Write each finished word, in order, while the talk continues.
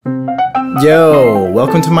Yo,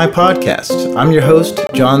 welcome to my podcast. I'm your host,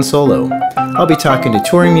 John Solo. I'll be talking to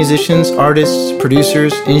touring musicians, artists,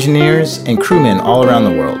 producers, engineers, and crewmen all around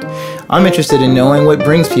the world. I'm interested in knowing what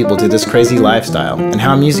brings people to this crazy lifestyle and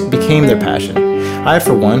how music became their passion. I,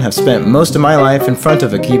 for one, have spent most of my life in front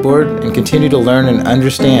of a keyboard and continue to learn and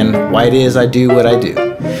understand why it is I do what I do.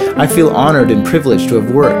 I feel honored and privileged to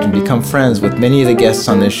have worked and become friends with many of the guests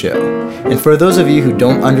on this show. And for those of you who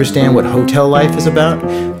don't understand what hotel life is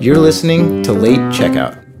about, you're listening to Late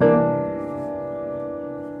Checkout.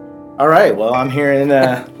 All right, well, I'm here in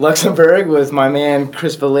Luxembourg with my man,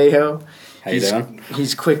 Chris Vallejo. How you doing?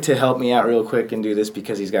 He's quick to help me out real quick and do this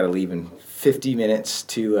because he's got to leave in 50 minutes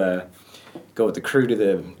to go with the crew to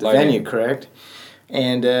the venue, correct?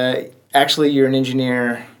 And actually, you're an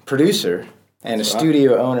engineer, producer, and a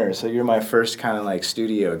studio owner, so you're my first kind of like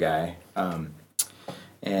studio guy.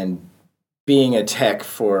 And being a tech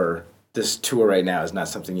for this tour right now is not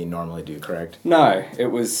something you normally do, correct? No, it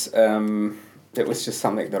was just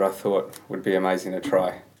something that I thought would be amazing to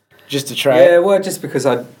try. Just to try it? Yeah, well, just because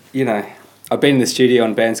I've been in the studio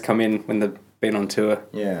and bands come in when they've been on tour.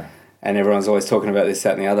 Yeah. And everyone's always talking about this,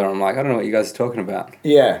 that, and the other. I'm like, I don't know what you guys are talking about.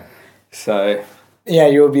 Yeah. So... yeah,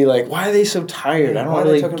 you'll be like, why are they so tired? I don't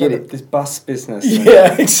really get it. This bus business.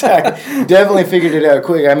 Yeah, exactly. Definitely figured it out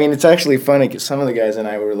quick. I mean, it's actually funny because some of the guys and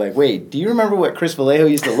I were like, wait, do you remember what Chris Vallejo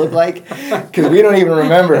used to look like? Because we don't even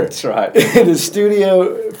remember. That's right. The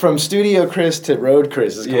studio, from Studio Chris to Road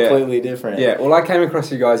Chris is completely different. Yeah, well, I came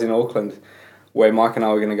across you guys in Auckland where Mike and I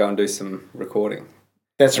were going to go and do some recording.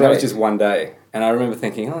 That's right. That was just one day. And I remember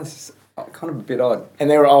thinking, this is kind of a bit odd. And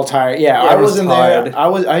they were all tired. Yeah, I wasn't there.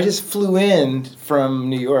 I just flew in from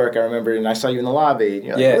New York, I remember, and I saw you in the lobby. And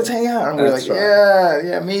you're like, let's hang out. And we were like,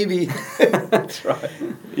 yeah, maybe. That's right.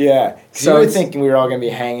 Yeah. So you were thinking we were all going to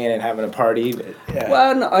be hanging and having a party. But yeah.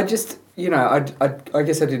 Well, no, I just, I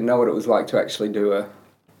guess I didn't know what it was like to actually to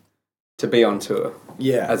be on tour.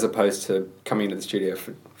 Yeah. As opposed to coming into the studio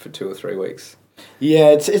for 2 or 3 weeks. Yeah,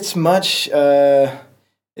 it's much, they're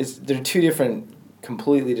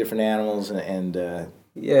completely different animals, and the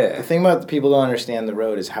thing about the people don't understand the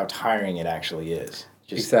road is how tiring it actually is.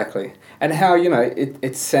 Exactly. And how,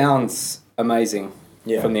 it sounds amazing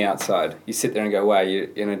from the outside. You sit there and go, wow, you're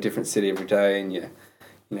in a different city every day, and you're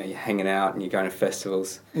hanging out and you're going to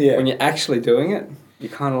festivals. Yeah. When you're actually doing it,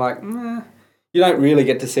 you're kind of like, you don't really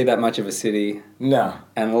get to see that much of a city. No.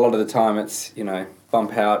 And a lot of the time it's,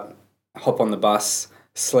 bump out, hop on the bus,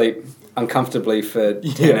 sleep uncomfortably for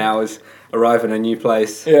 10 hours, arrive in a new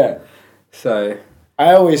place. Yeah. So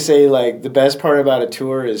I always say, like, the best part about a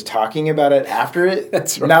tour is talking about it after it.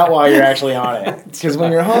 That's right. Not while you're actually on it. Because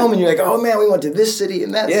when you're home and you're like, oh man, we went to this city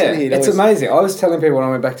and that city. Yeah, it's amazing. I was telling people when I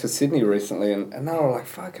went back to Sydney recently, and they were like,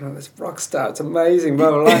 fucking, this rock star, it's amazing,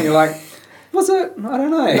 blah, blah, blah. And you're like, was it? I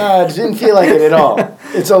don't know. No, it didn't feel like it at all.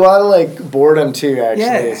 It's a lot of, like, boredom too, actually.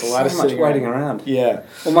 Yeah, it's a lot of much waiting around. Yeah.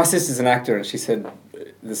 Well, my sister's an actor, and she said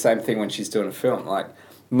the same thing when she's doing a film. Like,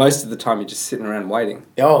 most of the time you're just sitting around waiting.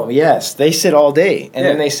 Oh, yes. They sit all day. And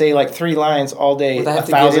then they say like 3 lines all day, well, they have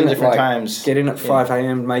 1,000 different times. Get in at 5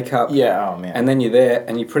 a.m., make up. Yeah, oh man. And then you're there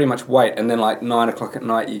and you pretty much wait. And then like 9 o'clock at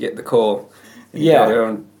night you get the call. You go there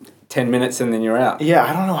in 10 minutes and then you're out. Yeah,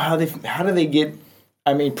 I don't know how do they get,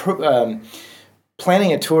 I mean,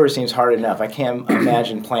 planning a tour seems hard enough. I can't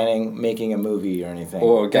imagine making a movie or anything.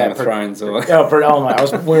 Or Game of Thrones. Or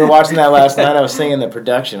we were watching that last night. I was thinking the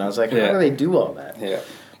production. I was like, how do they do all that? Yeah.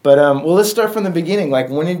 But well, let's start from the beginning. Like,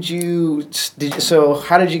 when so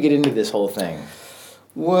how did you get into this whole thing?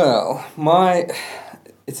 Well, my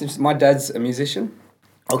dad's a musician.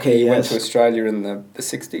 Okay, he went to Australia in the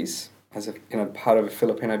 60s as part of a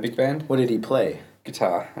Filipino big band. What did he play?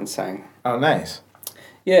 Guitar and sang. Oh, nice.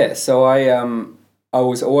 Yeah, so I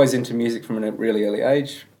was always into music from a really early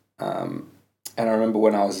age. And I remember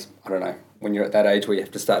when I was, when you're at that age where you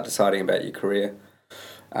have to start deciding about your career,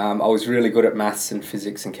 I was really good at maths and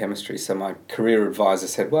physics and chemistry, so my career advisor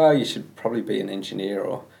said, well, you should probably be an engineer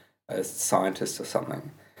or a scientist or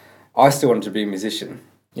something. I still wanted to be a musician.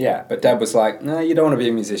 Yeah. But Dad was like, no, you don't want to be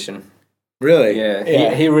a musician. Really?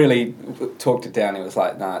 Yeah. He really talked it down. He was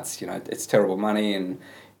like, no, it's terrible money and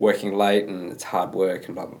working late and it's hard work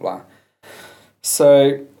and blah, blah, blah.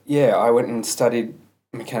 So, yeah, I went and studied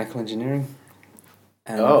mechanical engineering.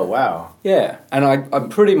 And oh, wow. Yeah, and I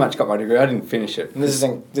pretty much got my degree. I didn't finish it.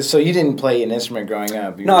 So you didn't play an instrument growing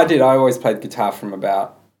up? No, I did. I always played guitar from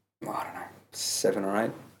about, 7 or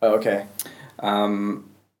 8. Oh, okay.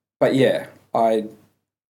 But yeah, I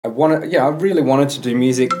really wanted to do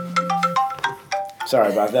music.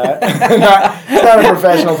 Sorry about that. not a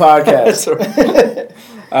professional podcast.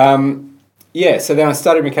 Yeah, so then I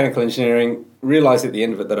studied mechanical engineering, realised at the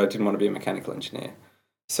end of it that I didn't want to be a mechanical engineer.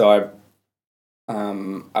 So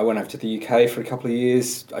I went over to the UK for a couple of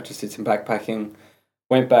years. I just did some backpacking,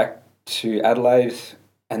 went back to Adelaide,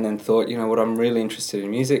 and then thought, you know what, I'm really interested in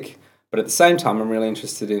music, but at the same time, I'm really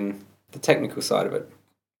interested in the technical side of it.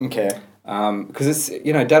 Okay. Because it's,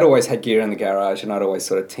 you know, Dad always had gear in the garage, and I'd always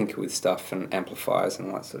sort of tinker with stuff and amplifiers and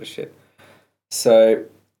all that sort of shit. So,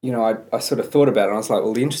 you know, I sort of thought about it, and I was like,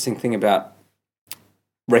 well, the interesting thing about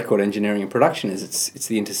record engineering and production is it's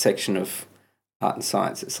the intersection of art and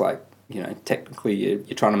science. It's like, you know, technically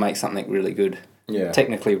you're trying to make something really good,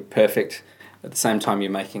 technically perfect. At the same time,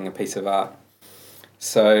 you're making a piece of art.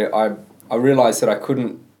 So I realised that I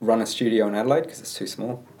couldn't run a studio in Adelaide because it's too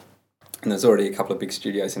small. And there's already a couple of big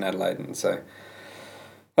studios in Adelaide. And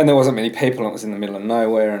there wasn't many people, and it was in the middle of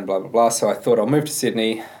nowhere and blah, blah, blah. So I thought I'll move to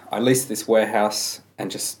Sydney. I leased this warehouse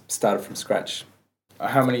and just started from scratch.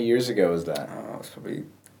 How many years ago was that? It was probably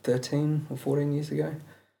 13 or 14 years ago.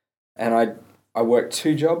 And I worked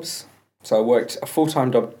 2 jobs. So I worked a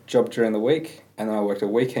full-time job during the week, and then I worked a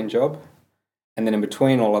weekend job. And then in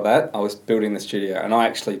between all of that, I was building the studio, and I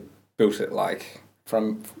actually built it like...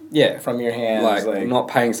 From your hands? Like not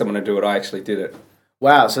paying someone to do it, I actually did it.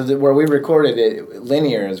 Wow, so where we recorded it,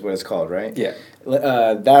 Linear is what it's called, right? Yeah.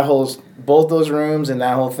 Both those rooms and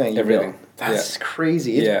that whole thing. Everything. That's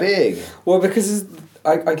crazy. It's big. Well, because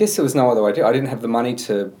I guess there was no other way to do it. I didn't have the money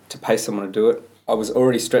to pay someone to do it. I was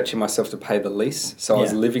already stretching myself to pay the lease, so I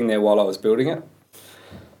was living there while I was building it.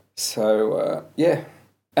 So,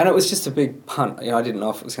 And it was just a big punt. You know, I didn't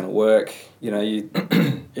know if it was going to work. You know,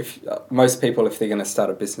 most people, if they're going to start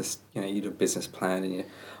a business, you know, you do a business plan, and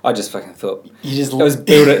I just fucking thought, it was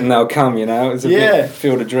build it and they'll come. You know, it was a big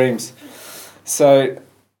field of dreams. So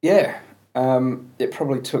it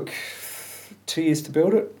probably took 2 years to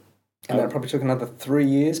build it, and then it probably took another 3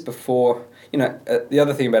 years before. You know, the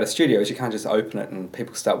other thing about a studio is you can't just open it and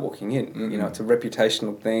people start walking in. Mm-hmm. You know, it's a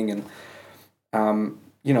reputational thing, and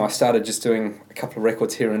you know, I started just doing a couple of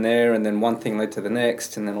records here and there, and then one thing led to the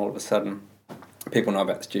next, and then all of a sudden, people know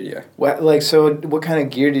about the studio. So what kind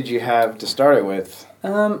of gear did you have to start it with?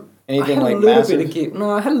 Anything like massive? Bit of gear.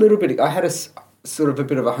 No, I had a little bit. I had a sort of a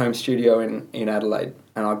bit of a home studio in Adelaide,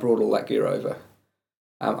 and I brought all that gear over.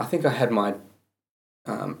 I think I had my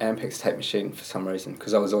Ampex tape machine for some reason,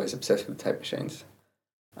 because I was always obsessed with tape machines.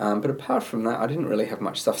 But apart from that, I didn't really have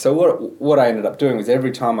much stuff. So what I ended up doing was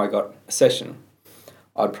every time I got a session,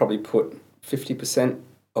 I'd probably put 50%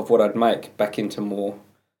 of what I'd make back into more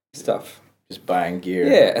stuff. Just buying gear.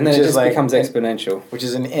 Yeah, and then it just becomes exponential. Which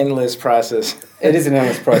is an endless process. It is an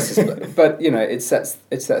endless process, but you know, it's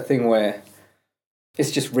that thing where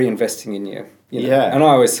it's just reinvesting in you. You know? Yeah. And I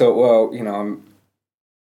always thought, well, you know,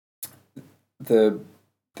 the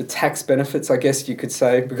tax benefits, I guess you could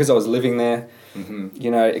say, because I was living there,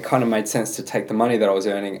 you know, it kind of made sense to take the money that I was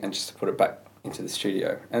earning and just to put it back into the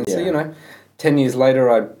studio. And so, you know, 10 years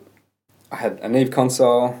later, I had a Neve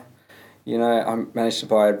console, you know, I managed to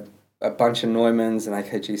buy a bunch of Neumanns, an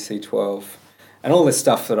AKG C12, and all this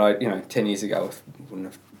stuff that I, you know, 10 years ago wouldn't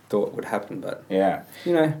have thought would happen, but,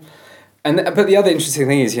 you know. But the other interesting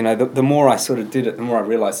thing is, you know, the more I sort of did it, the more I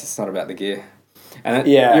realised it's not about the gear. And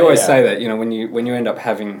you always say that, you know, when you end up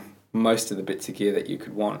having most of the bits of gear that you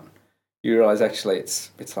could want, you realise actually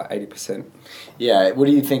it's like 80%. Yeah, what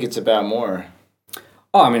do you think it's about more?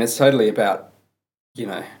 Oh, I mean, it's totally about, you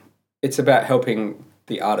know, it's about helping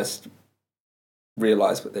the artist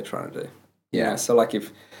realise what they're trying to do. Yeah. You know? So like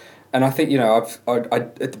and I think, you know, I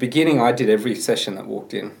at the beginning I did every session that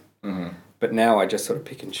walked in, but now I just sort of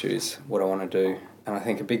pick and choose what I want to do. And I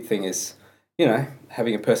think a big thing is, you know,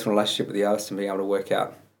 having a personal relationship with the artist and being able to work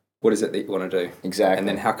out what is it that you want to do. Exactly. And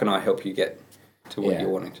then how can I help you get to what you're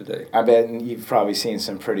wanting to do. I bet you've probably seen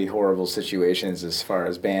some pretty horrible situations as far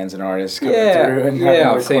as bands and artists coming through and having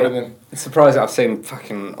I've seen them. It's surprising. I've seen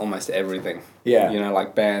fucking almost everything. Yeah. You know,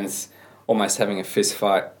 like bands almost having a fist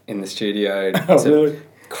fight in the studio. Really?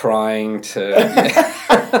 Crying to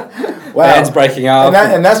wow. Bands breaking up.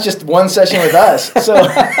 And that's just one session with us. So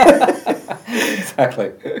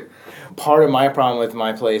exactly. Part of my problem with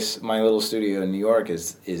my place, my little studio in New York,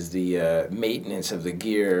 is the maintenance of the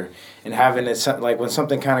gear and having it, like when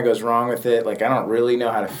something kind of goes wrong with it, like I don't really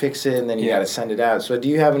know how to fix it, and then you got to send it out. So do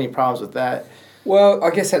you have any problems with that? Well, I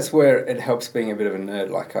guess that's where it helps being a bit of a nerd.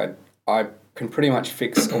 Like I can pretty much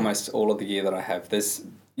fix almost all of the gear that I have. There's,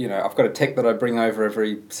 you know, I've got a tech that I bring over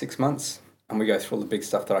every 6 months, and we go through all the big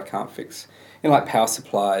stuff that I can't fix, you know, like power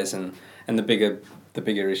supplies and the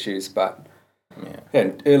bigger issues, but.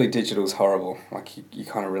 Yeah, early digital's horrible. Like you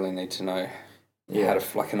kind of really need to know how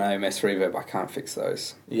to, like an AMS reverb, I can't fix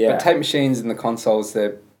those. Yeah. But tape machines and the consoles,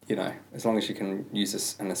 they're, you know, as long as you can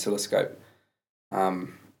use an oscilloscope,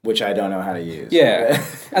 Which I don't know how to use. Yeah,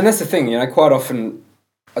 and that's the thing, quite often,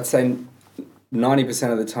 I'd say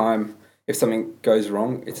 90% of the time, if something goes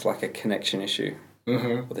wrong, it's like a connection issue.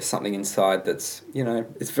 Or there's something inside that's,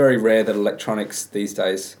 it's very rare that electronics these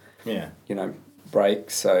days, break.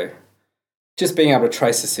 So just being able to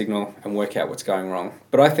trace the signal and work out what's going wrong.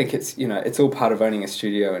 But I think it's, it's all part of owning a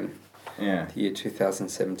studio in the year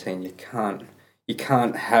 2017. You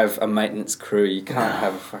can't have a maintenance crew. You can't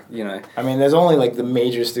have, I mean, there's only like the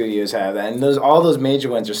major studios have that, and all those major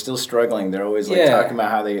ones are still struggling. They're always talking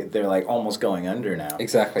about how they're like almost going under now.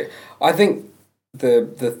 Exactly. I think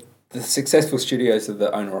the successful studios are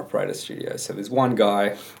the owner-operator studios. So there's one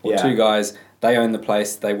guy or two guys, they own the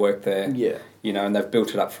place, they work there, and they've built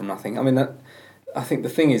it up from nothing. I mean, I think the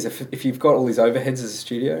thing is, if you've got all these overheads as a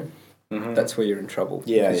studio, that's where you're in trouble.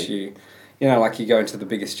 Yeah. Because you go into the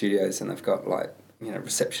bigger studios and they've got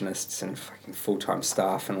receptionists and fucking full-time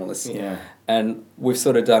staff and all this. Yeah. And we've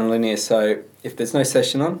sort of done linear, so if there's no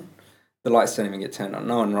session on, the lights don't even get turned on.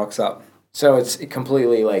 No one rocks up. So it's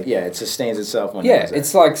completely it sustains itself when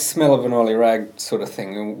it's like smell of an oily rag sort of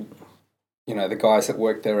thing. The guys that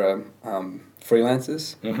work there are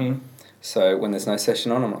freelancers. So when there's no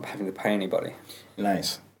session on, I'm not having to pay anybody.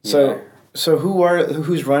 Nice. So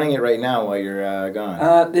who's running it right now while you're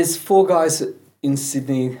gone? There's 4 guys in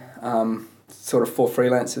Sydney, sort of 4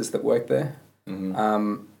 freelancers that work there.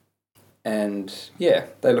 And they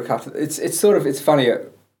look after it's funny.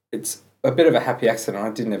 It's a bit of a happy accident.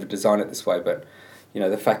 I didn't ever design it this way, but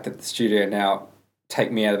the fact that the studio now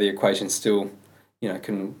take me out of the equation still,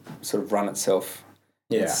 can sort of run itself.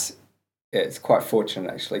 Yeah. It's quite fortunate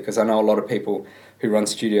actually, because I know a lot of people who run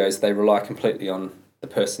studios, they rely completely on the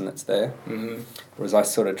person that's there. Whereas I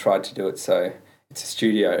sort of tried to do it so it's a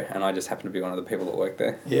studio, and I just happen to be one of the people that work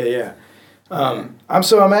there. Yeah.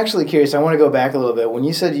 I'm actually curious. I want to go back a little bit. When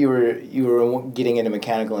you said you were getting into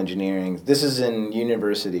mechanical engineering, this is in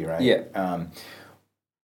university, right? Yeah.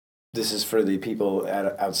 This is for the people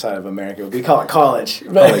outside of America. We call it college.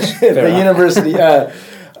 College. The university.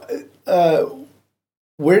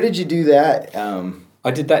 Where did you do that?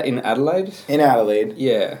 I did that in Adelaide. In Adelaide.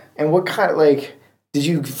 Yeah. And what kind of did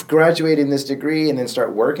you graduate in this degree and then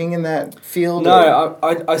start working in that field? No,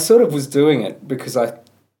 I sort of was doing it because I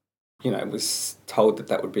was told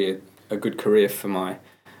that would be a good career for my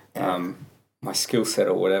my skill set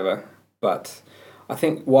or whatever. But I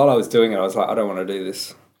think while I was doing it, I was like, I don't want to do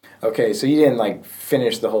this. Okay, so you didn't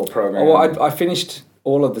finish the whole program? Well, I finished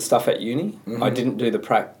all of the stuff at uni. I didn't do the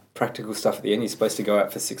practical stuff at the end. You're supposed to go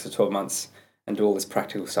out for 6 or 12 months and do all this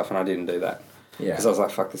practical stuff, and I didn't do that. Yeah. Because I was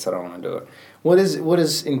like, fuck this, I don't want to do it. What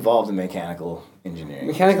is involved in mechanical engineering?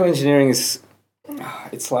 Mechanical engineering is,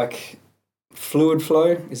 it's like fluid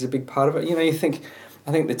flow is a big part of it. I think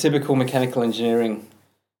the typical mechanical engineering,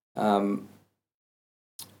 some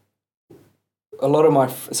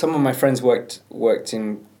of my friends worked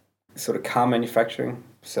in sort of car manufacturing.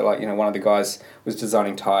 So one of the guys was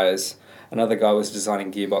designing tyres, another guy was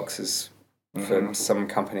designing gearboxes for some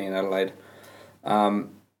company in Adelaide.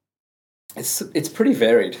 It's pretty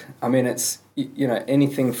varied. I mean, it's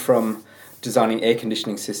anything from designing air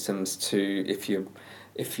conditioning systems to if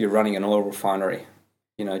you're running an oil refinery,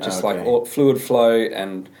 like fluid flow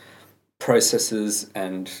and processes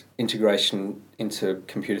and integration into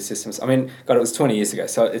computer systems. I mean, God, it was 20 years ago,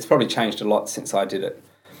 so it's probably changed a lot since I did it.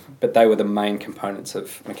 But they were the main components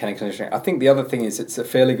of mechanical engineering. I think the other thing is it's a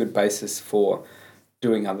fairly good basis for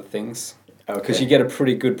doing other things. Because you get a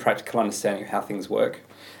pretty good practical understanding of how things work.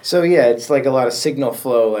 So it's like a lot of signal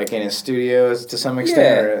flow, like in a studio to some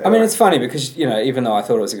extent. Yeah, I mean it's funny because even though I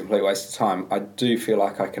thought it was a complete waste of time, I do feel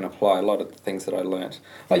like I can apply a lot of the things that I learnt.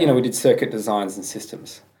 Like we did circuit designs and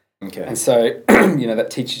systems. Okay. And so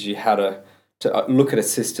that teaches you how to look at a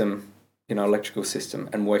system, electrical system,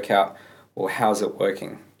 and work out, well, how's it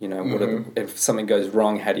working? If something goes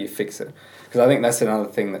wrong, how do you fix it? Because I think that's another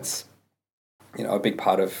thing that's a big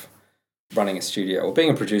part of running a studio or being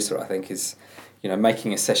a producer, I think, is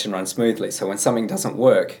making a session run smoothly. So when something doesn't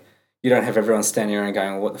work, you don't have everyone standing around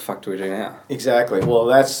going, well, what the fuck do we do now? Exactly. Well,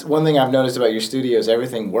 that's one thing I've noticed about your studio is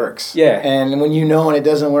everything works. Yeah. And when when it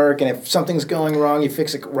doesn't work, and if something's going wrong, you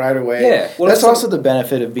fix it right away. Yeah. Well, that's also the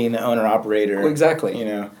benefit of being the owner-operator. Well, exactly.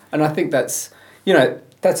 And I think that's,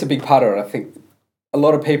 that's a big part of it. I think a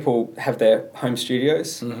lot of people have their home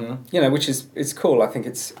studios, which is it's cool. I think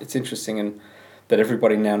it's interesting and that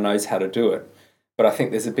everybody now knows how to do it. But I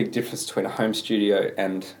think there's a big difference between a home studio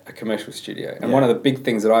and a commercial studio. And one of the big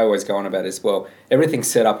things that I always go on about is, well, everything's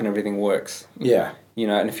set up and everything works. Yeah.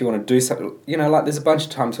 And if you want to do something, there's a bunch of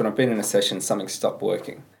times when I've been in a session, something stopped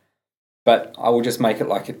working. But I will just make it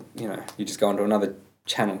like it, you just go onto another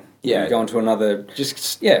channel. Yeah. You go into another...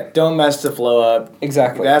 Just don't mess the flow up.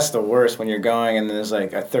 Exactly. That's the worst when you're going and there's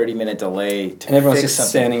like a 30-minute delay to and everyone's fix just something.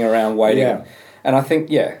 standing around waiting. Yeah. And I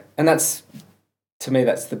think, and that's, to me,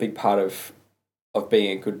 that's the big part of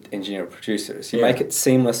being a good engineer or producer is you make it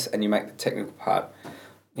seamless and you make the technical part,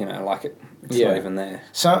 like it's not even there.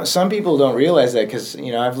 Some people don't realize that because,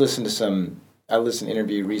 I've listened to an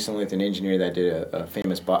interview recently with an engineer that did a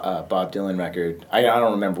famous Bob Dylan record. I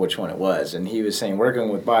don't remember which one it was. And he was saying working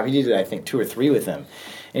with Bob, he did, I think, 2 or 3 with him.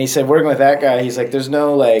 And he said working with that guy, he's like, there's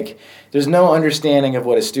no understanding of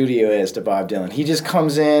what a studio is to Bob Dylan. He just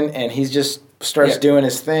comes in and he just starts doing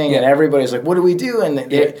his thing, and everybody's like, what do we do? And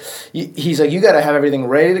he's like, you got to have everything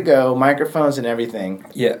ready to go, microphones and everything.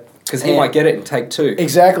 Yeah. Because he might get it in take 2.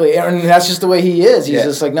 Exactly, and that's just the way he is. He's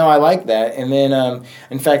just like, no, I like that. And then,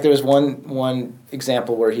 in fact, there was one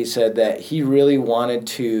example where he said that he really wanted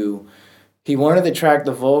to track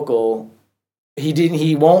the vocal.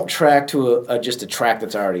 He won't track to just a track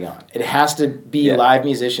that's already on. It has to be live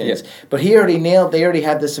musicians. Yeah. But they already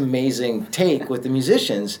had this amazing take with the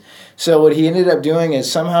musicians. So what he ended up doing is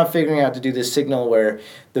somehow figuring out to do this signal where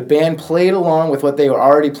the band played along with what they were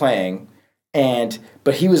already playing,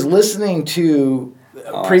 but he was listening to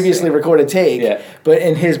previously recorded take, but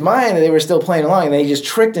in his mind they were still playing along, and they just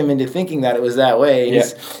tricked him into thinking that it was that way. And he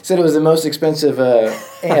said it was the most expensive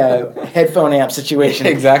headphone amp situation.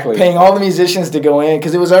 Exactly. Paying all the musicians to go in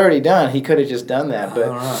because it was already done. He could have just done that,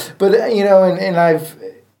 but and I've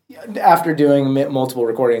after doing multiple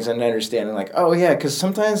recordings and understanding like, because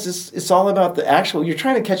sometimes it's all about the actual. You're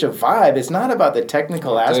trying to catch a vibe. It's not about the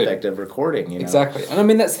technical aspect of recording. Exactly, and I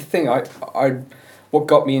mean that's the thing. What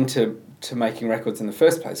got me into making records in the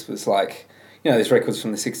first place was like, there's records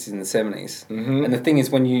from the 60s and the 70s. Mm-hmm. And the thing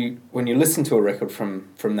is when you listen to a record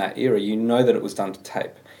from that era, you know that it was done to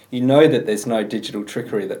tape. You know that there's no digital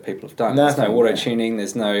trickery that people have done. There's no auto-tuning,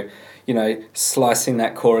 there's no, slicing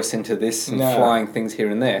that chorus into this and flying things here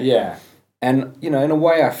and there. Yeah. And, in a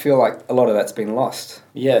way I feel like a lot of that's been lost.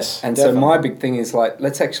 Yes, And definitely. So my big thing is like,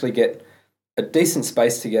 let's actually get a decent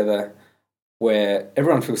space together where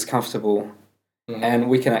everyone feels comfortable. Mm-hmm. And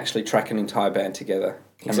we can actually track an entire band together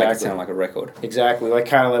and make it sound like a record. Exactly, like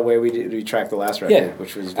kind of the way we tracked the last record,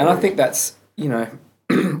 which was. And I think that's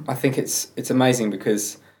I think it's amazing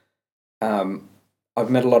because I've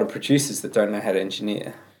met a lot of producers that don't know how to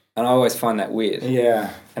engineer, and I always find that weird.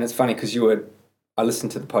 Yeah. And it's funny because I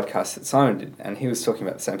listened to the podcast that Simon did, and he was talking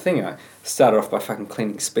about the same thing. I started off by fucking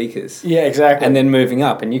cleaning speakers. Yeah, exactly. And then moving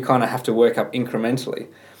up, and you kind of have to work up incrementally.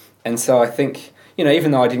 And so I think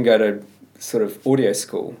even though I didn't go to sort of audio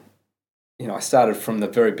school, I started from the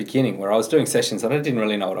very beginning where I was doing sessions and I didn't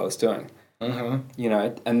really know what I was doing.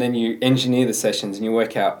 Mm-hmm. And then you engineer the sessions and you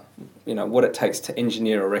work out, what it takes to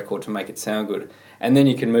engineer a record to make it sound good. And then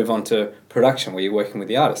you can move on to production where you're working with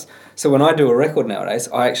the artist. So when I do a record nowadays,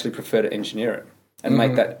 I actually prefer to engineer it and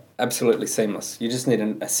make that absolutely seamless. You just need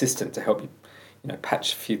an assistant to help you,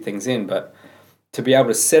 patch a few things in, but to be able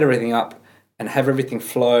to set everything up and have everything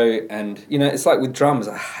flow. And, it's like with drums.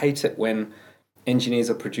 I hate it when engineers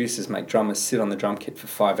or producers make drummers sit on the drum kit for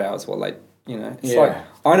 5 hours while they, it's like,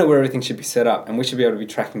 I know where everything should be set up and we should be able to be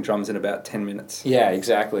tracking drums in about 10 minutes. Yeah,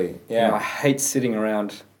 exactly. Yeah. I hate sitting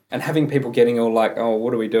around and having people getting all like, oh,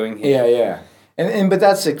 what are we doing here? Yeah. But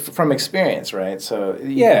that's from experience, right? So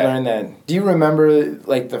you learn that. Do you remember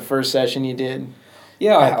like the first session you did?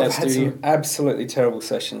 Yeah, I've had some absolutely terrible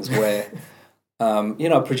sessions where...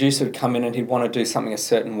 a producer would come in and he'd want to do something a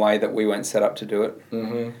certain way that we weren't set up to do it.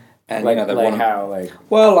 Mm-hmm. And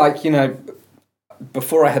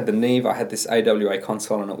before I had the Neve, I had this AWA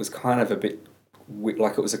console, and it was kind of a bit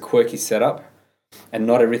like it was a quirky setup, and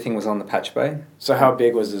not everything was on the patch bay. So how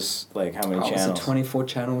big was this? Like how many channels? It was a 24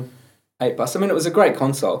 channel, 8 bus. I mean, it was a great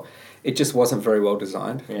console. It just wasn't very well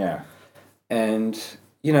designed. Yeah. And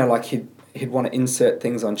he'd want to insert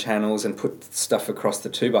things on channels and put stuff across the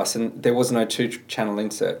 2-bus, and there was no 2-channel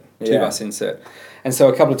insert, 2-bus insert. And so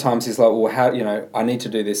a couple of times he's like, well, how, I need to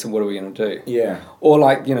do this, and what are we going to do? Yeah. Or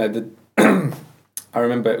I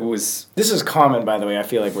remember it was... This is common, by the way, I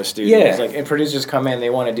feel like with studios. Yeah. Like, producers come in, they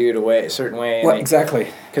want to do it a certain way. Exactly.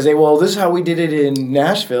 Because this is how we did it in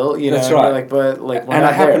Nashville, That's right. And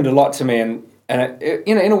it happened a lot to me, and it,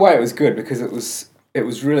 in a way it was good because it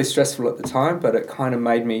was really stressful at the time, but it kind of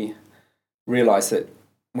made me realise that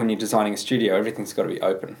when you're designing a studio, everything's got to be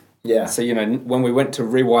open. Yeah. So, when we went to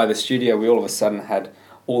rewire the studio, we all of a sudden had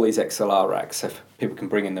all these XLR racks so people can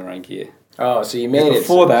bring in their own gear. Oh, so you made it.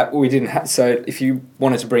 Before that, we didn't have... So if you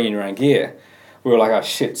wanted to bring in your own gear, we were like, oh,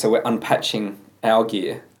 shit. So we're unpatching our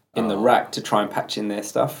gear in the rack to try and patch in their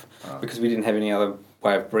stuff because we didn't have any other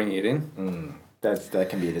way of bringing it in. that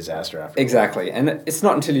can be a disaster after. Exactly. And it's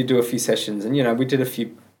not until you do a few sessions, and, we did a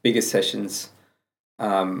few bigger sessions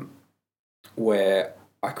where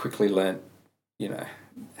I quickly learnt,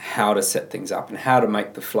 how to set things up and how to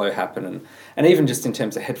make the flow happen. And even just in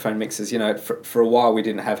terms of headphone mixes, for a while we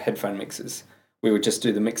didn't have headphone mixes. We would just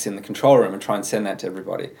do the mix in the control room and try and send that to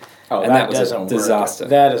everybody. Oh, and that was a disaster.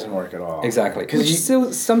 That doesn't work at all. Exactly.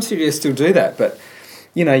 Because some studios still do that, but,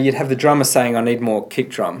 you'd have the drummer saying, I need more kick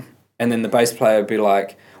drum. And then the bass player would be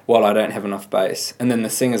like, well, I don't have enough bass. And then the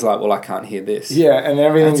singer's like, well, I can't hear this. Yeah, and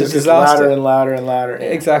everything just gets louder and louder and louder. Yeah.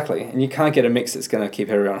 Exactly. And you can't get a mix that's going to keep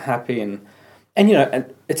everyone happy. And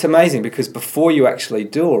and it's amazing because before you actually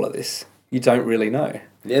do all of this, you don't really know.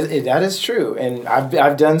 That is true. And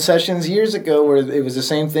I've done sessions years ago where it was the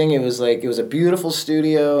same thing. It was a beautiful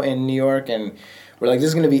studio in New York, and we're like, this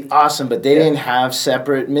is going to be awesome, but they didn't have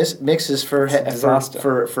separate mixes for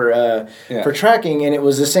tracking, and it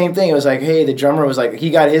was the same thing. It was like, hey, the drummer was like,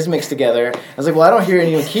 he got his mix together. I was like, well, I don't hear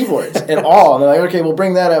any keyboards at all. And they're like, okay, we'll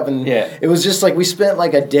bring that up. And it was just like we spent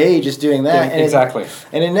like a day just doing that. Yeah, exactly.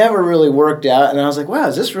 And it never really worked out. And I was like, wow,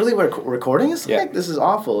 is this really what recording is like? This is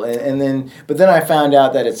awful. But then I found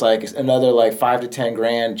out that it's like another like $5,000 to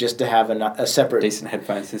 $10,000 just to have a separate decent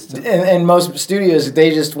headphone system. And most studios,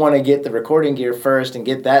 they just want to get the recording gear first and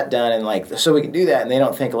get that done, and like so we can do that, and they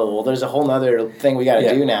don't think, well, there's a whole other thing we got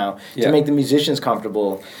to do now to make the musicians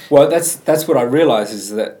comfortable. Well, that's what I realized is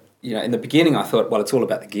that in the beginning I thought, well, it's all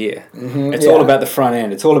about the gear. Mm-hmm, it's all about the front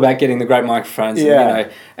end. It's all about getting the great microphones.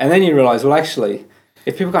 And, and then you realize, well, actually,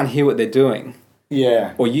 if people can't hear what they're doing,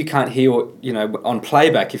 or you can't hear what, on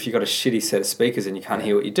playback, if you've got a shitty set of speakers and you can't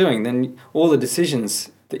hear what you're doing, then all the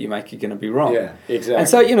decisions that you make are going to be wrong. Yeah, exactly. And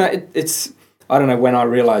so it's. I don't know when I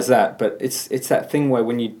realised that, but it's that thing where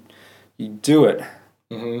when you do it,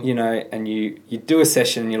 and you do a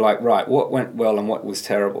session and you're like, right, what went well and what was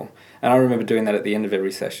terrible? And I remember doing that at the end of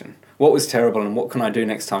every session. What was terrible and what can I do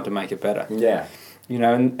next time to make it better? Yeah.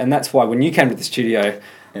 And that's why when you came to the studio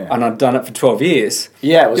and I'd done it for 12 years,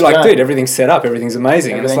 you're like, dude, everything's set up, everything's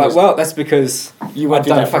amazing. And it's like, well, that's because I've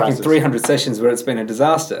done fucking 300 sessions where it's been a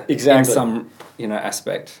disaster. Exactly. In some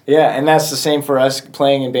aspect. Yeah, and that's the same for us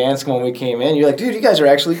playing in bands when we came in. You're like, dude, you guys are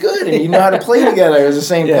actually good, and you know how to play together. It was the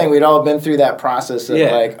same thing. We'd all been through that process of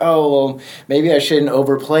like, oh, well, maybe I shouldn't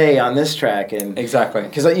overplay on this track. And exactly.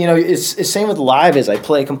 Because, it's same with live as I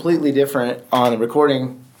play completely different on the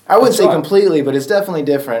recording. I wouldn't say completely, but it's definitely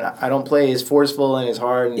different. I don't play as forceful and as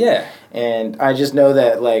hard. And I just know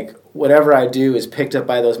that, like, whatever I do is picked up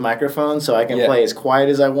by those microphones, so I can play as quiet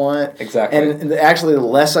as I want. Exactly. And actually, the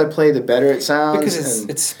less I play, the better it sounds. Because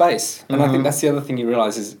it's space. And I think that's the other thing you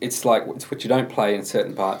realise is it's what you don't play in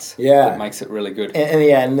certain parts that makes it really good.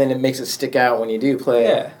 And then it makes it stick out when you do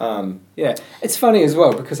play. Yeah. It's funny as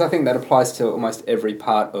well, because I think that applies to almost every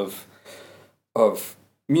part of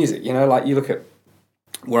music. Like you look at,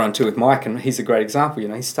 we're on tour with Mike, and he's a great example.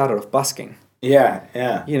 He started off busking. Yeah.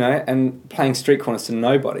 And playing street corners to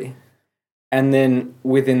nobody. And then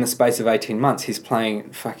within the space of 18 months, he's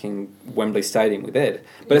playing fucking Wembley Stadium with Ed.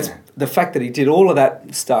 But it's the fact that he did all of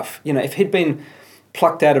that stuff. If he'd been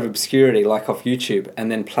plucked out of obscurity, like off YouTube,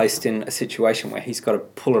 and then placed in a situation where he's got to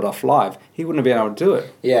pull it off live, he wouldn't have been able to do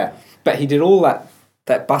it. Yeah. But he did all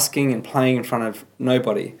that busking and playing in front of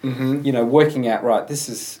nobody. Mm-hmm. Working out, right, this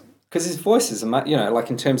is... Because his voice is, like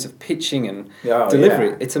in terms of pitching and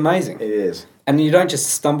delivery, it's amazing. It is. And you don't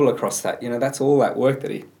just stumble across that. That's all that work that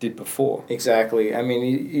he did before. Exactly. I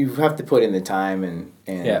mean, you have to put in the time and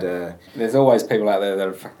there's always people out there that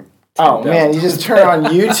are fucking... Oh, man, you just turn on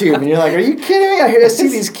YouTube and you're like, are you kidding me? I see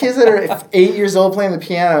these kids that are 8 years old playing the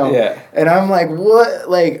piano. Yeah. And I'm like, what?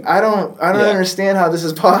 Like, I don't understand how this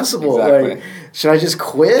is possible. Exactly. Like, should I just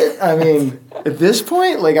quit? I mean, at this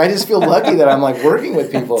point, like, I just feel lucky that I'm, like, working with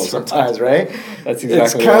people sometimes, right? That's exactly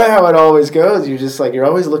It's kind of how it always goes. You're just, like, you're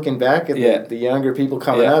always looking back at the younger people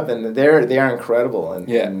coming up, and they are incredible. And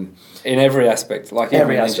in every aspect. Like,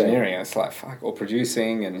 every engineering, it's like, fuck, or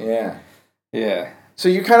producing, and... Yeah. So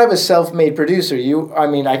you're kind of a self-made producer.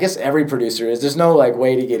 I guess every producer is. There's no, like,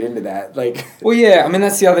 way to get into that. Like... Well, yeah. I mean,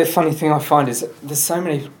 that's the other funny thing I find is there's so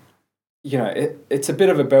many... it's a bit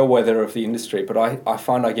of a bellwether of the industry, but I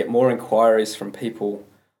find I get more inquiries from people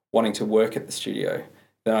wanting to work at the studio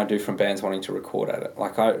than I do from bands wanting to record at it.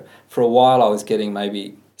 Like, for a while I was getting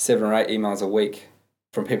maybe 7 or 8 emails a week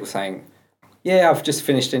from people saying, yeah, I've just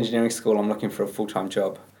finished engineering school, I'm looking for a full-time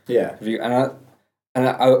job. Yeah. And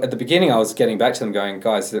I, at the beginning, I was getting back to them going,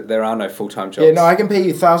 guys, there are no full-time jobs. Yeah, no, I can pay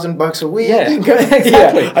you $1,000 a week. Yeah,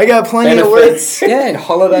 exactly. I got plenty benefits, of work. and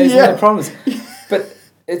holidays, no problems. But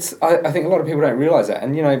I think a lot of people don't realise that.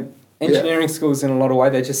 And, engineering schools, in a lot of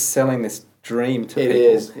ways, they're just selling this dream to It people.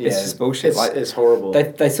 is. Yeah. It's just bullshit. It's horrible.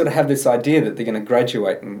 They sort of have this idea that they're going to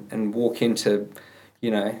graduate and walk into,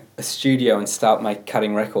 a studio and start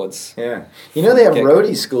cutting records. Yeah. They have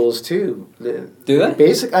roadie schools too. Do they?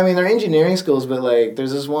 They're engineering schools, but like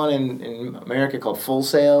there's this one in America called Full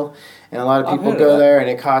Sail, and a lot of people go there, and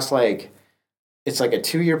it costs it's like a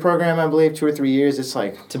 2-year program, I believe, 2 or 3 years. It's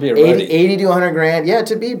like to be a roadie. 80 to 100 grand. Yeah,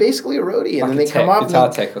 to be basically a roadie. And then they come up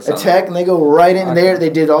guitar tech or something. A tech, and they go right in there. They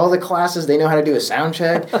did all the classes. They know how to do a sound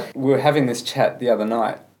check. We were having this chat the other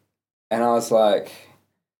night, and I was like,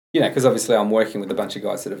 because obviously I'm working with a bunch of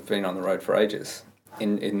guys that have been on the road for ages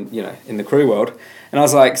in the crew world. And I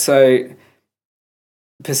was like, so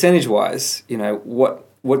percentage-wise,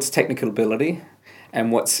 what's technical ability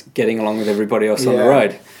and what's getting along with everybody else on the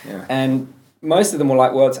road? Yeah. And most of them were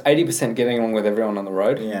like, well, it's 80% getting along with everyone on the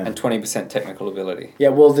road Yeah. and 20% technical ability. Yeah,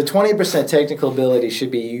 well, the 20% technical ability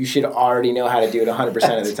should be you should already know how to do it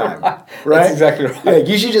 100% of the time. Right? That's exactly right. Yeah,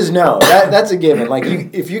 you should just know. That's a given. Like,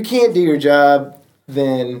 if you can't do your job,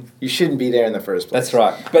 then you shouldn't be there in the first place. That's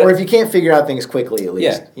right. Or if you can't figure out things quickly, at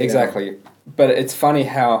least. Yeah, exactly. But it's funny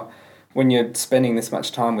how when you're spending this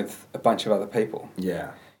much time with a bunch of other people,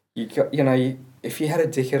 yeah, if you had a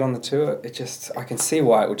dickhead on the tour, I can see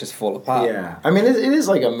why it would just fall apart. Yeah, I mean, it is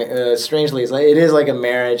like strangely, it is like a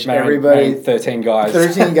marriage. Everybody, 13 guys.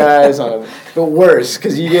 13 guys but worse,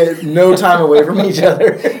 because you get no time away from each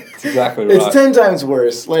other. That's exactly right. It's 10 times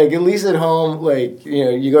worse. Like, at least at home, like,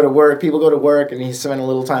 you go to work, people go to work, and you spend a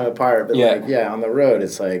little time apart. But, on the road,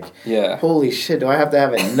 it's like, holy shit, do I have to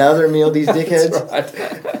have another meal with these dickheads? That's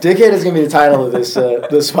right. Dickhead is going to be the title of this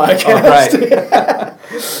podcast. Oh, right.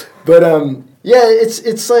 But,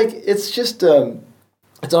 it's just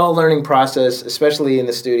it's all a learning process, especially in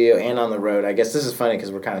the studio and on the road. I guess this is funny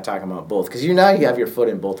because we're kind of talking about both. Because you have your foot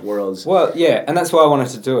in both worlds. Well, yeah, and that's why I wanted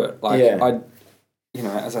to do it.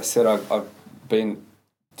 As I said, I've been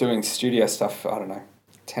doing studio stuff for,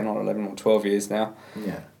 10 or 11 or 12 years now.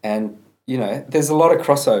 Yeah. And, there's a lot of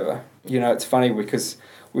crossover. It's funny because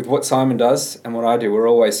with what Simon does and what I do, we're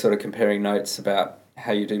always sort of comparing notes about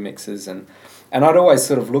how you do mixes and I'd always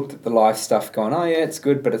sort of looked at the live stuff going, oh, yeah, it's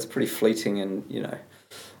good, but it's pretty fleeting and, you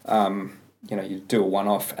do a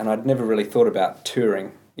one-off. And I'd never really thought about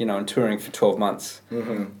touring, and touring for 12 months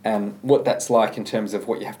and what that's like in terms of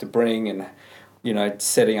what you have to bring and,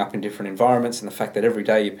 setting up in different environments and the fact that every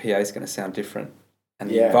day your PA is going to sound different. And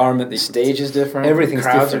the environment... The stage is different. Everything's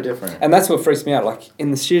crowds different. are different. And that's what freaks me out. Like, in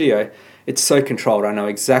the studio, it's so controlled. I know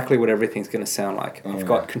exactly what everything's going to sound like. Yeah. I've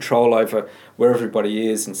got control over where everybody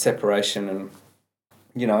is and separation and...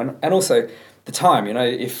 and also the time,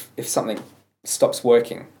 if something stops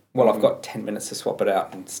working, well, I've got 10 minutes to swap it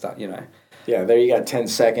out and start, Yeah, there you got 10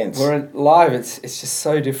 seconds. Where live, it's just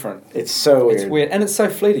so different. It's so weird. It's weird. And it's so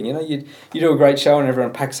fleeting, you do a great show and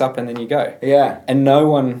everyone packs up and then you go. Yeah. And no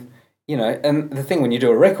one, and the thing when you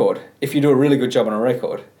do a record, if you do a really good job on a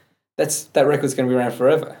record, that record's going to be around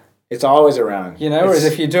forever. It's always around. Whereas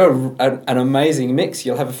if you do an amazing mix,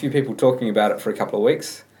 you'll have a few people talking about it for a couple of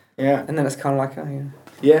weeks. Yeah. And then it's kind of like, oh, yeah.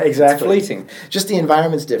 Yeah, exactly. It's fleeting. Just the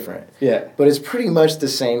environment's different. Yeah. But it's pretty much the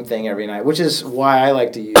same thing every night, which is why I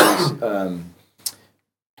like to use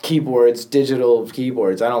keyboards, digital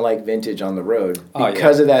keyboards. I don't like vintage on the road.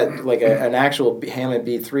 Because of that, like an actual Hammond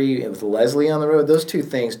B3 with Leslie on the road, those two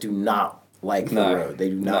things do not like the road. They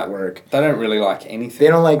do not work. They don't really like anything. They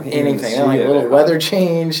don't like anything. They don't like a little weather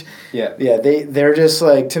change. Yeah. Yeah, they're just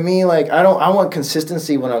like, to me, like, I want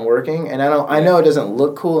consistency when I'm working, and I know it doesn't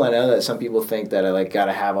look cool. I know that some people think that I got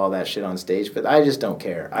to have all that shit on stage, but I just don't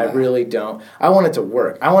care. No. I really don't. I want it to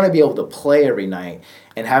work. I want to be able to play every night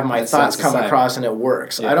and have my thoughts come across and it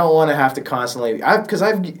works. Yeah. I don't want to have to constantly, because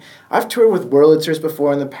I've toured with Wurlitzers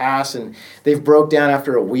before in the past, and they've broke down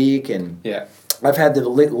after a week, and yeah. I've had the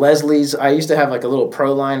Leslie's. I used to have like a little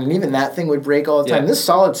Pro line, and even that thing would break all the time. This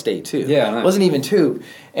solid state too. Yeah, it wasn't even tube,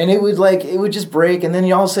 and it would just break, and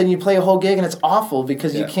then all of a sudden you play a whole gig and it's awful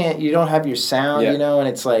because you don't have your sound, and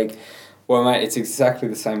it's like. Well, mate, it's exactly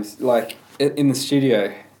the same. Like in the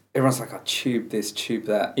studio, everyone's like, "Oh, tube this, tube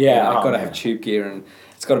that." Yeah, I've got to have tube gear, and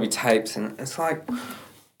it's got to be tapes, and it's like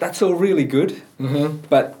that's all really good,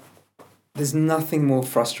 but there's nothing more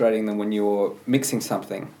frustrating than when you're mixing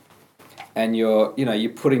something. And you're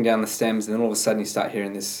putting down the stems, and then all of a sudden you start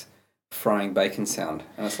hearing this frying bacon sound,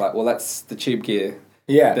 and it's like, well, that's the tube gear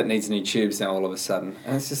that needs new tubes now. All of a sudden,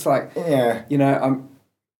 and it's just like,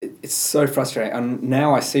 it's so frustrating. And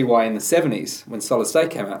now I see why in the 70s, when Solid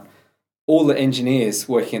State came out, all the engineers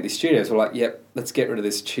working at the studios were like, "Yep, let's get rid of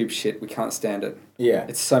this tube shit. We can't stand it. Yeah,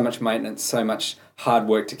 it's so much maintenance, so much hard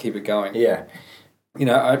work to keep it going." Yeah,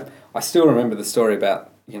 I still remember the story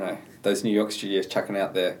about those New York studios chucking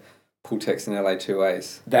out their Pultecs and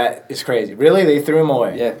LA2As. That is crazy. Really? They threw them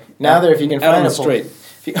away? Yeah. Now they're, if you can out find on a the street.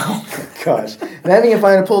 Oh my gosh. Now if you can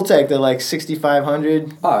find a Pultec, they're like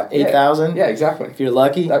 6,500, 8,000. Yeah, exactly. If you're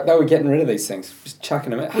lucky. They were getting rid of these things, just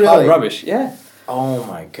chucking them out. Really? Hard rubbish, yeah. Oh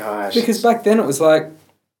my gosh. Because back then it was like,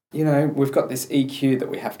 you know, we've got this EQ that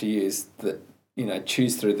we have to use that, you know,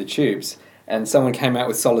 chews through the tubes. And someone came out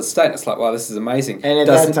with solid state, and it's like, wow, this is amazing. And at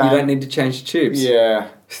that time, you don't need to change the tubes. Yeah.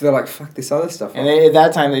 So they're like, fuck this other stuff. And at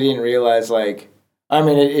that time, they didn't realize, like, I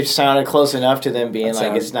mean, it sounded close enough to them being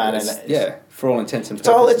like, it's not an... Yeah, for all intents and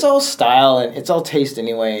purposes. It's all style and it's all taste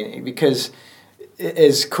anyway, because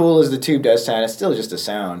as cool as the tube does sound, it's still just a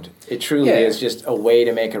sound. It truly is just a way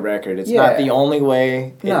to make a record. It's not the only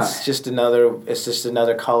way. It's just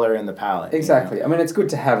another color in the palette. Exactly. You know? I mean, it's good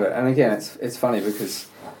to have it. And again, it's funny because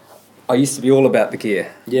I used to be all about the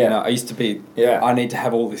gear. Yeah. You know, I used to be, I need to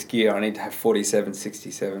have all this gear. I need to have 47s,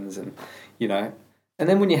 67s, and, you know. And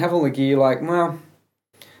then when you have all the gear, you're like, well,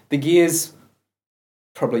 the gear's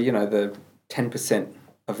probably, you know, the 10%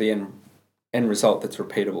 of the end result that's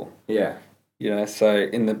repeatable. Yeah. You know, so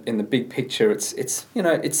in the big picture, it's you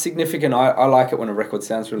know, it's significant. I like it when a record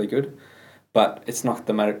sounds really good, but it's not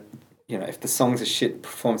the matter. You know, if the songs are shit,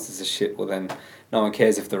 performances are shit, well then no one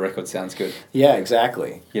cares if the record sounds good. Yeah,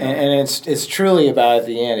 exactly. You know? And it's truly about, at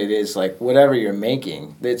the end, it is like whatever you're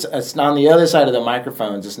making. It's on the other side of the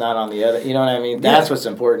microphones. It's not on the other. You know what I mean? That's what's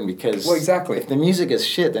important, because exactly. If the music is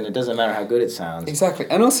shit, then it doesn't matter how good it sounds. Exactly.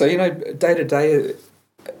 And also, you know, day to day,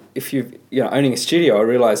 if you know, owning a studio, I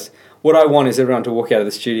realized what I want is everyone to walk out of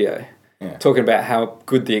the studio talking about how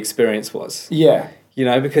good the experience was. Yeah. You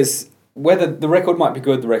know, because whether the record might be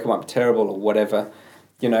good, the record might be terrible, or whatever,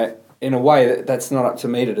 you know, in a way that's not up to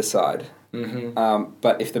me to decide. Mm-hmm.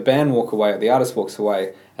 But if the band walk away or the artist walks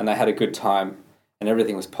away and they had a good time and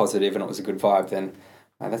everything was positive and it was a good vibe, then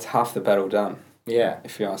that's half the battle done. Yeah.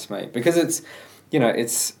 If you ask me. Because it's, you know,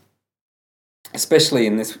 it's, especially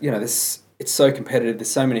in this, you know, this, it's so competitive. There's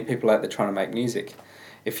so many people out there trying to make music.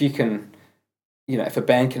 If you can, you know, if a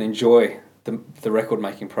band can enjoy the record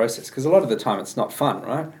making process, because a lot of the time it's not fun,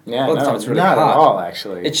 right? Yeah, a lot of the time it's really not hard. At all,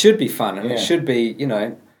 actually. It should be fun, and it should be, you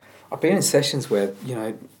know, I've been in sessions where, you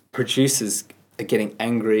know, producers are getting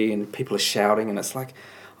angry and people are shouting, and it's like,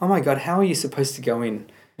 oh my God, how are you supposed to go in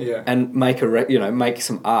and make make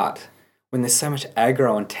some art when there's so much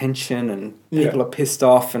aggro and tension and people are pissed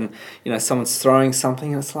off and, you know, someone's throwing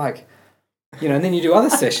something, and it's like, you know, and then you do other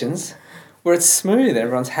sessions where it's smooth,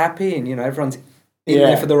 everyone's happy, and, you know, everyone's in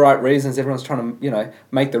there for the right reasons, everyone's trying to, you know,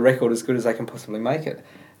 make the record as good as they can possibly make it.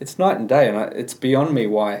 It's night and day, and it's beyond me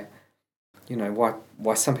why, you know,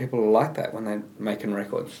 why some people are like that when they're making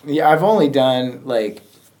records. Yeah, I've only done, like,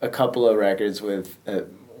 a couple of records with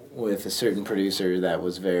a certain producer that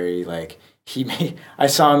was very, like, I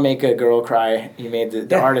saw him make a girl cry. He made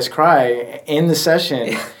the artist cry in the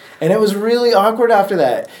session, and it was really awkward after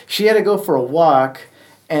that. She had to go for a walk.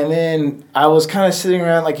 And then I was kind of sitting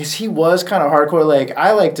around, like, he was kind of hardcore. Like,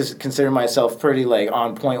 I like to consider myself pretty, like,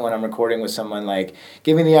 on point when I'm recording with someone. Like,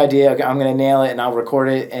 give me the idea, okay, I'm going to nail it, and I'll record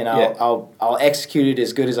it, and I'll execute it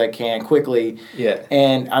as good as I can quickly. Yeah.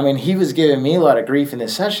 And, I mean, he was giving me a lot of grief in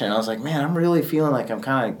this session. I was like, man, I'm really feeling like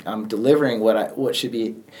I'm delivering what should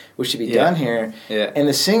be done here. Yeah. And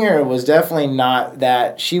the singer was definitely not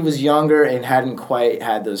that. She was younger and hadn't quite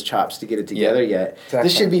had those chops to get it together yet. Exactly.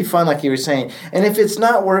 This should be fun, like you were saying. And if it's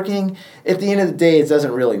not working, at the end of the day, it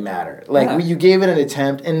doesn't really matter. Like, you gave it an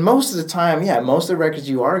attempt, and most of the time, most of the records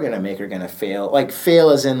you are going to make are going to fail. Like,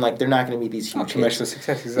 fail as in, like, they're not going to be these huge commercial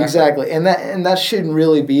success. Exactly. And that shouldn't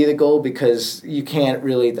really be the goal, because you can't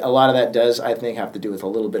really, a lot of that does, I think, have to do with a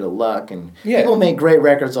little bit of luck, and people make great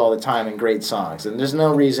records all the time and great songs, and there's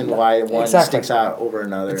no reason why one sticks out over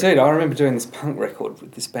another. Dude, I remember doing this punk record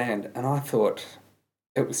with this band, and I thought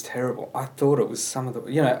it was terrible. I thought it was some of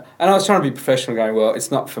the, you know, and I was trying to be professional, going, well,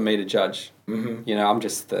 it's not for me to judge. Mm-hmm. You know, I'm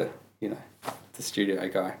just the studio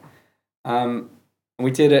guy. And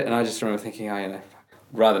we did it, and I just remember thinking, I'd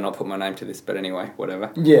rather not put my name to this, but anyway,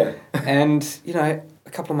 whatever. Yeah. And, you know, a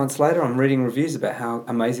couple of months later, I'm reading reviews about how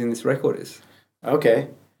amazing this record is. Okay.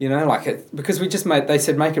 You know, like because they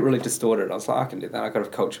said, make it really distorted. I was like, I can do that. I got a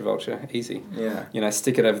Culture Vulture, easy. Yeah. You know,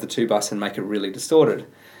 stick it over the 2-bus and make it really distorted.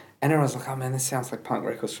 And everyone's like, oh man, this sounds like punk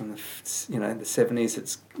records from the 70s.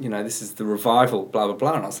 It's, you know, this is the revival, blah, blah,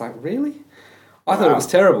 blah. And I was like, really? I thought it was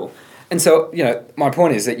terrible. And so, you know, my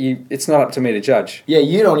point is that it's not up to me to judge. Yeah,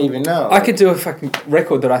 you don't even know. I could do a fucking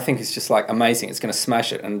record that I think is just like amazing. It's going to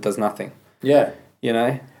smash it and it does nothing. Yeah. You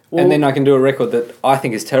know? Well, and then I can do a record that I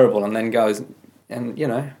think is terrible and then goes, and, you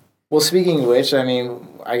know. Well, speaking of which, I mean,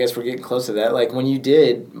 I guess we're getting close to that. Like, when you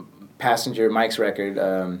did Passenger Mike's record,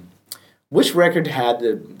 Which record had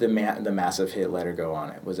the massive hit "Let Her Go"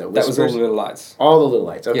 on it? Was that Whispers? That was All the Little Lights. All the Little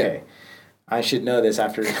Lights. Okay, yeah. I should know this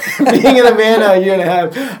after being in the band a year and a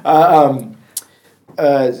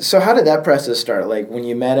half. So how did that process start? Like when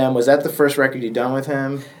you met him, was that the first record you done with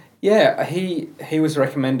him? Yeah, he was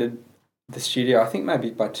recommended the studio. I think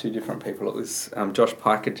maybe by two different people. It was Josh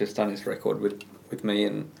Pike had just done his record with me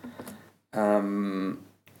and then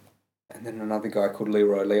another guy called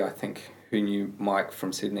Leroy Lee, I think, who knew Mike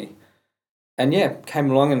from Sydney. And yeah,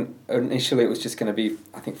 came along and initially it was just going to be,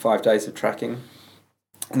 I think, 5 days of tracking.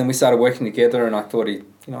 And then we started working together and I thought he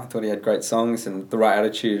had great songs and the right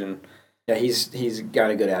attitude and yeah, he's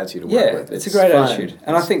got a good attitude to work with. It's a great attitude.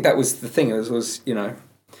 And I think that was the thing. It was he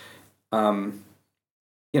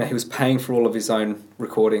was paying for all of his own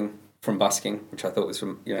recording from busking, which I thought was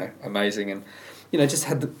amazing and just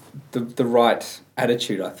had the right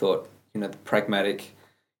attitude, I thought, the pragmatic,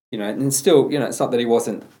 and still, it's not that he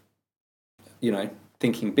wasn't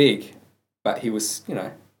thinking big, but he was,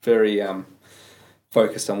 very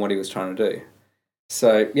focused on what he was trying to do.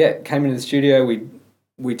 So, yeah, came into the studio,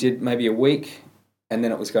 we did maybe a week, and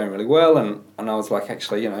then it was going really well, and I was like,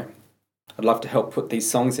 actually, I'd love to help put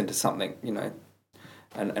these songs into something,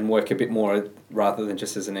 and work a bit more rather than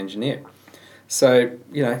just as an engineer. So,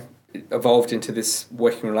 it evolved into this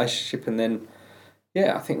working relationship, and then,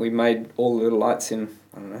 yeah, I think we made All the Little Lights in,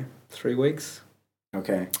 3 weeks.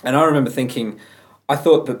 Okay. And I remember thinking, I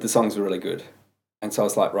thought that the songs were really good. And so I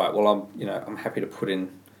was like, right, well, I'm happy to put in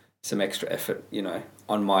some extra effort,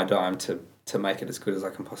 on my dime to make it as good as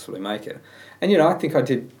I can possibly make it. And, I think I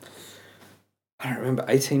did, I don't remember,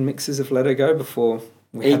 18 mixes of Let Her Go before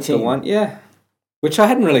we had the one. Yeah. Which I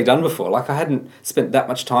hadn't really done before. Like, I hadn't spent that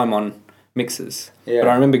much time on mixes. Yeah. But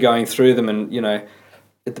I remember going through them and,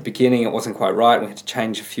 at the beginning it wasn't quite right. We had to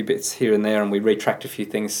change a few bits here and there and we retracked a few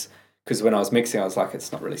things because when I was mixing I was like,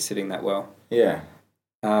 it's not really sitting that well. Yeah.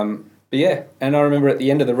 But yeah, and I remember at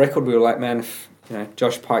the end of the record we were like, man, if,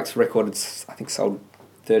 Josh Pike's record I think sold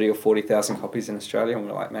 30 or 40,000 copies in Australia and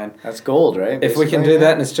we were like, man, that's gold, right? Basically, if we can do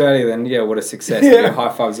that in Australia, then yeah, what a success. Yeah.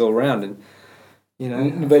 High fives all around. And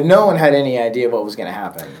but no one had any idea what was going to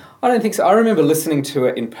happen. I don't think so. I remember listening to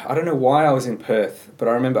it I don't know why I was in Perth, but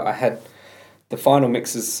I remember I had the final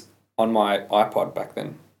mixes on my iPod back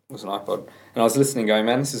then. It was an iPod. And I was listening going,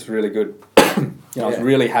 man, this is really good. I was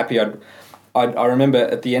really happy. I remember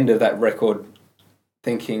at the end of that record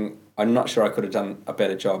thinking, I'm not sure I could have done a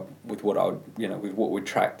better job with what with what we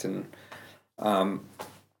tracked. And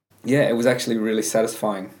it was actually really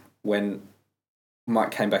satisfying when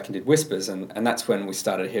Mike came back and did Whispers, and that's when we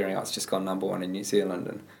started hearing, it's just gone number one in New Zealand,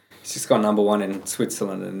 and it's just gone number one in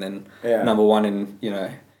Switzerland, and then number one in,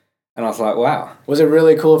 and I was like, wow. Was it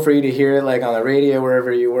really cool for you to hear it, like, on the radio, wherever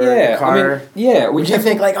you were in the car? Would you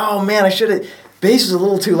think, like, oh, man, I should have... Bass was a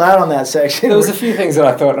little too loud on that section. There was a few things that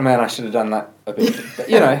I thought, man, I should have done that a bit. But,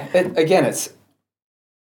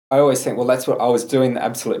 I always think, well, that's what I was doing the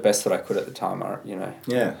absolute best that I could at the time.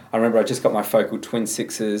 Yeah. I remember I just got my Focal Twin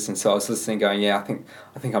 6s, and so I was listening going, I think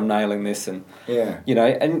I'm nailing this. And,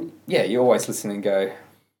 you always listen and go,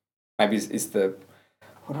 maybe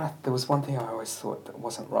there was one thing I always thought that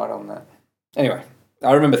wasn't right on that. Anyway,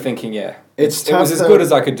 I remember thinking, it was as good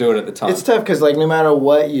as I could do it at the time. It's tough because, like, no matter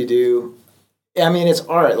what you do, I mean, it's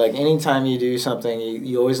art. Like, anytime you do something,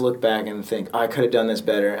 you always look back and think, I could have done this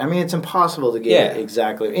better. I mean, it's impossible to get it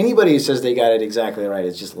exactly. Anybody who says they got it exactly right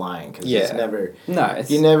is just lying because it's never... No,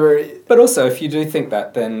 you never... But also, if you do think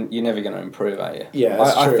that, then you're never going to improve, are you? Yeah,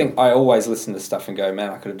 that's true. I think I always listen to stuff and go,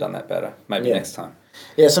 man, I could have done that better. Maybe next time.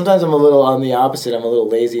 Yeah, sometimes I'm a little on the opposite. I'm a little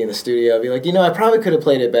lazy in the studio. I'll be like, I probably could have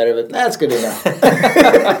played it better, but that's good enough. But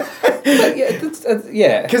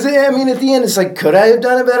yeah. Because, I mean, at the end, it's like, could I have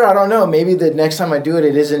done it better? I don't know. Maybe the next time I do it,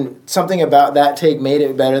 it isn't something about that take made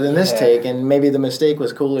it better than this take, and maybe the mistake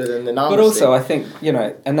was cooler than the non-mistake. But also, I think,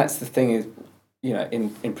 and that's the thing is,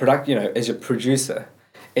 in product, as a producer,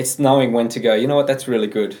 it's knowing when to go, you know what, that's really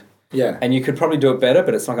good. Yeah. And you could probably do it better,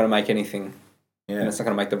 but it's not going to make anything, and it's not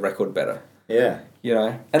going to make the record better. Yeah.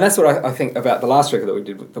 And that's what I think about the last record that we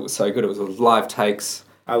did that was so good. It was live takes.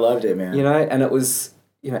 I loved it, man. And it was,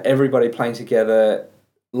 everybody playing together,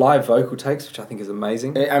 live vocal takes, which I think is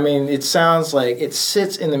amazing. I mean, it sounds like it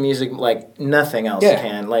sits in the music like nothing else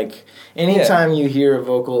can. Like, anytime you hear a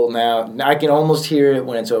vocal now, I can almost hear it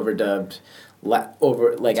when it's overdubbed.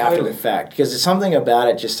 After the fact, because it's something about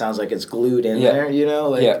it just sounds like it's glued in there,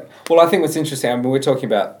 Well, I think what's interesting, I mean, we're talking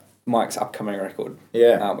about Mike's upcoming record,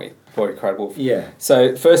 aren't we? Boy Cried Wolf. Yeah.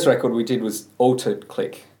 So the first record we did was all to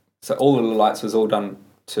click. So All the Little Lights was all done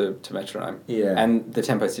to metronome. Yeah. And the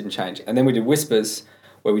tempos didn't change. And then we did Whispers,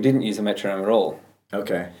 where we didn't use a metronome at all.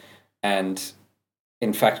 Okay. And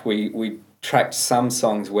in fact, we tracked some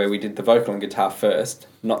songs where we did the vocal and guitar first,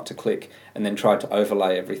 not to click, and then tried to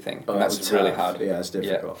overlay everything. Oh, and that was that's really tough. hard. Yeah, it's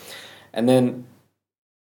difficult. Yeah. And then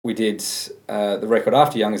we did the record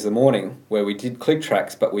after Young as the Morning, where we did click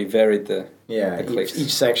tracks, but we varied the clicks.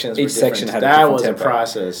 Each section section had a that different was tempo. a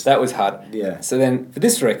process. That was hard. Yeah. So then for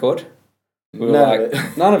this record, we were None of like,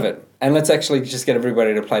 it. none of it. And let's actually just get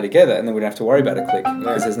everybody to play together, and then we don't have to worry about a click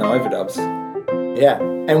because there's no overdubs. Yeah,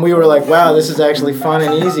 and we were like, wow, this is actually fun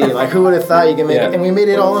and easy. Like, who would have thought you can make it? And we made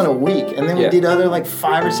it all in a week. And then we did other, like,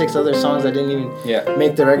 5 or 6 other songs that didn't even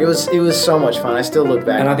make the record. It was so much fun. I still look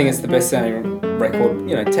back. And I think it's the best sounding record,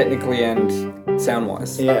 you know, technically and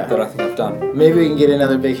sound-wise that I think I've done. Maybe we can get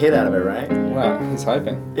another big hit out of it, right? Well, he's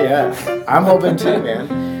hoping. Yeah, I'm hoping too,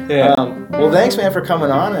 man. Yeah. Well, thanks, man, for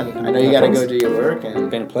coming on. And I know you got to go do your work. And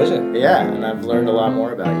It's been a pleasure. yeah, and I've learned a lot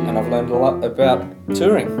more about you. And I've learned a lot about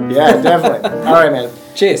touring. Yeah, definitely. All right, man.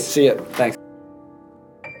 Cheers. See ya. Thanks.